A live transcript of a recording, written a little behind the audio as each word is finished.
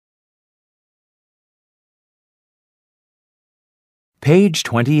Page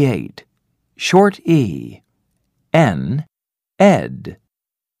 28. Short E. N. Ed.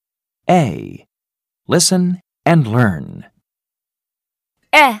 A. Listen and learn.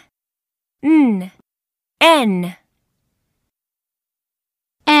 N. N. N.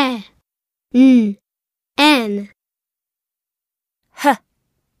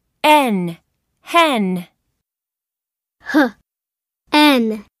 N.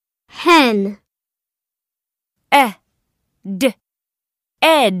 Hen. Hen. Ed.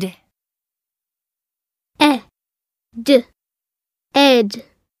 Ed. Ed.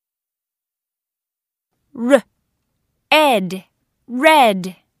 Ed.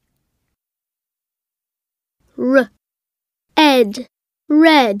 Red. Ed.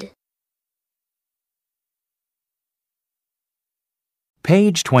 Red.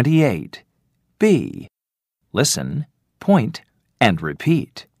 Page 28. B. Listen, point, and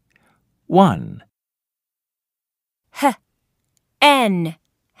repeat. 1. N.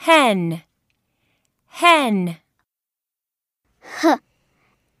 Hen. Hen.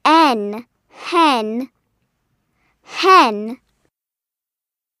 N. Hen. Hen.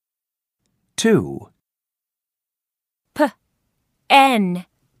 2. N.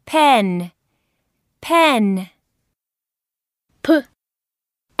 Pen. Pen.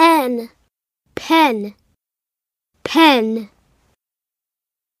 N. Pen. Pen.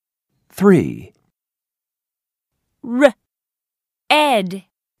 3. Ed.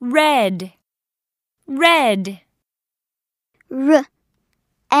 Red. Red.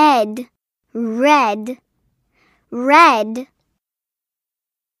 Ed. Red. Red.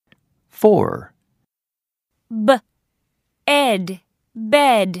 4. Ed.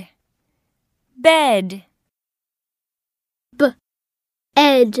 Bed. Bed.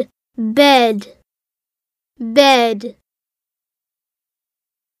 Ed. Bed. Bed.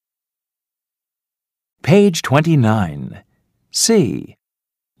 Page 29. C.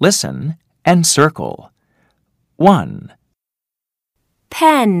 Listen and circle. 1.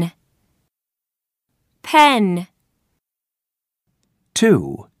 Pen. Pen.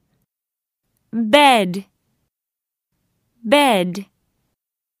 2. Bed. Bed.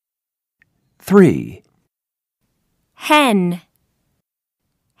 3. Hen.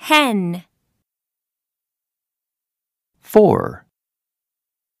 Hen. 4.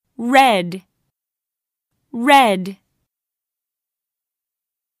 Red. Red.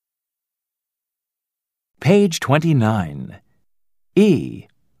 Page 29. E.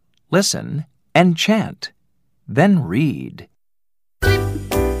 Listen and chant. Then read.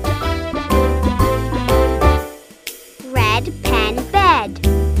 Red pen bed.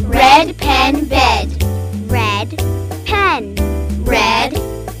 Red pen bed. Red pen. Red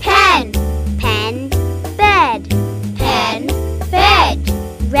pen. Pen bed. Pen bed.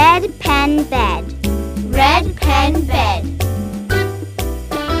 Red pen bed. Red pen bed.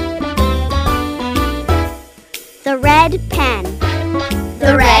 The red pen.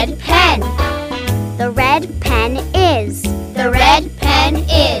 The red pen. The red pen is. The red pen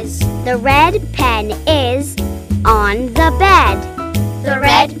is. The red pen is on the bed. The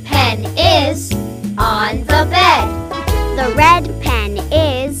red pen is on the bed. The red pen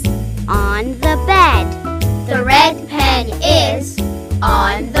is on the bed. The red pen is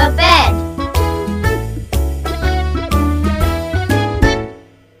on the bed.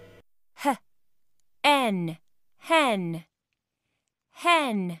 N. Hen.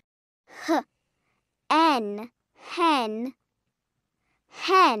 Hen. N. Hen.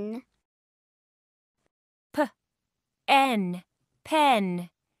 Hen. N. Pen.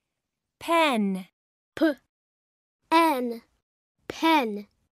 Pen. N. Pen.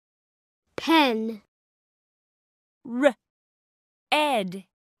 Pen. Ed.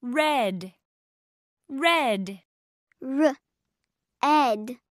 Red. Red.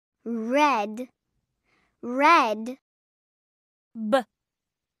 Ed. Red. Red.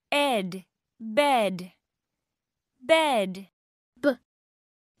 Ed. Bed. Bed.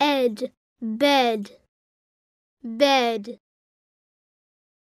 Ed. Bed. Bed.